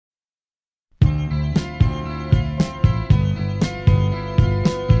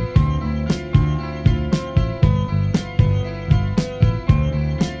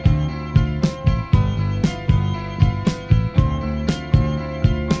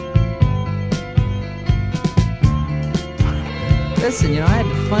Listen, you know, I had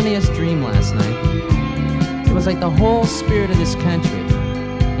the funniest dream last night. It was like the whole spirit of this country,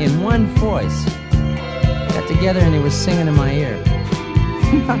 in one voice, got together and they were singing in my ear.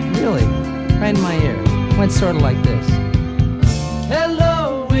 Not really, right in my ear. Went sort of like this.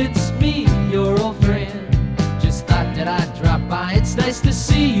 Hello, it's me, your old friend. Just thought that I'd drop by. It's nice to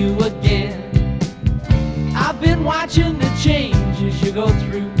see you again. I've been watching the changes you go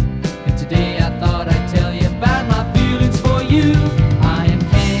through, and today I thought I'd tell you about my feelings for you. I am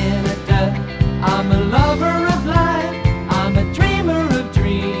Canada, I'm a lover of life, I'm a dreamer of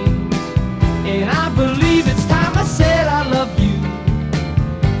dreams, and I believe it's time I said I love you,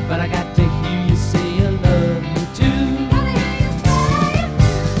 but I got to hear you say I love you too.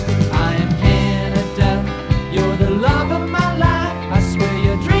 I am Canada, you're the love of my life, I swear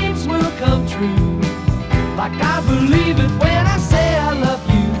your dreams will come true, like I believe it when I say I love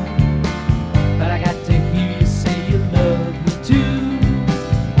you, but I got to hear you say you love me too.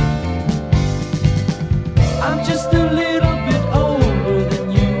 I'm just a little bit older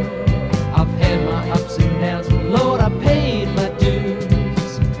than you, I've had my ups and downs, but Lord, I paid my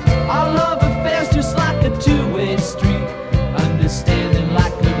dues. Our love affair's just like a two-way street, understanding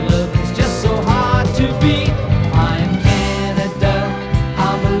like good love is just so hard to beat. I am Canada,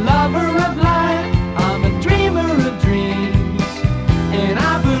 I'm a lover of life, I'm a dreamer of dreams, and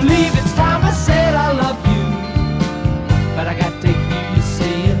I believe it's time I said I love you, but I got to hear you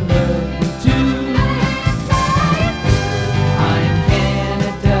say you love me too. I am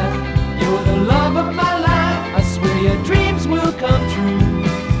Canada, you're the love of my life, I swear your dreams will come true,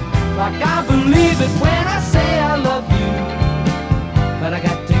 like I believe it when I say I love you, but I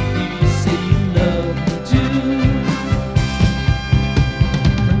got to hear you say you love me too.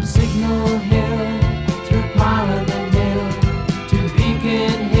 From Signal Hill through Parliament Hill to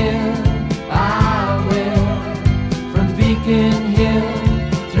Beacon Hill, I will. From Beacon Hill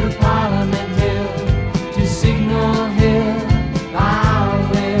through Parliament Hill to Signal Hill, I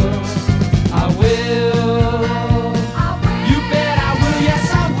will. I will. You bet I will, yes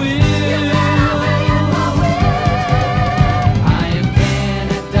I will. I am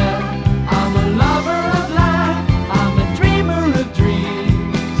Canada, I'm a lover of life, I'm a dreamer of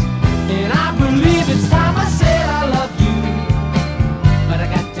dreams, and I believe it's time I said I love you, but I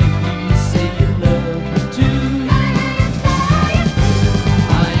got to hear you say you love me too.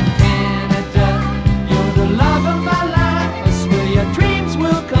 I am Canada, you're the love of my life, I swear your dreams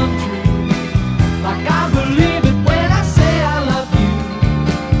will come true, like I believe it when I say I love you,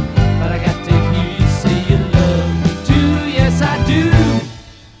 but I got to hear you say you love me too. Yes I do.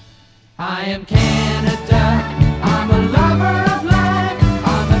 I am Canada.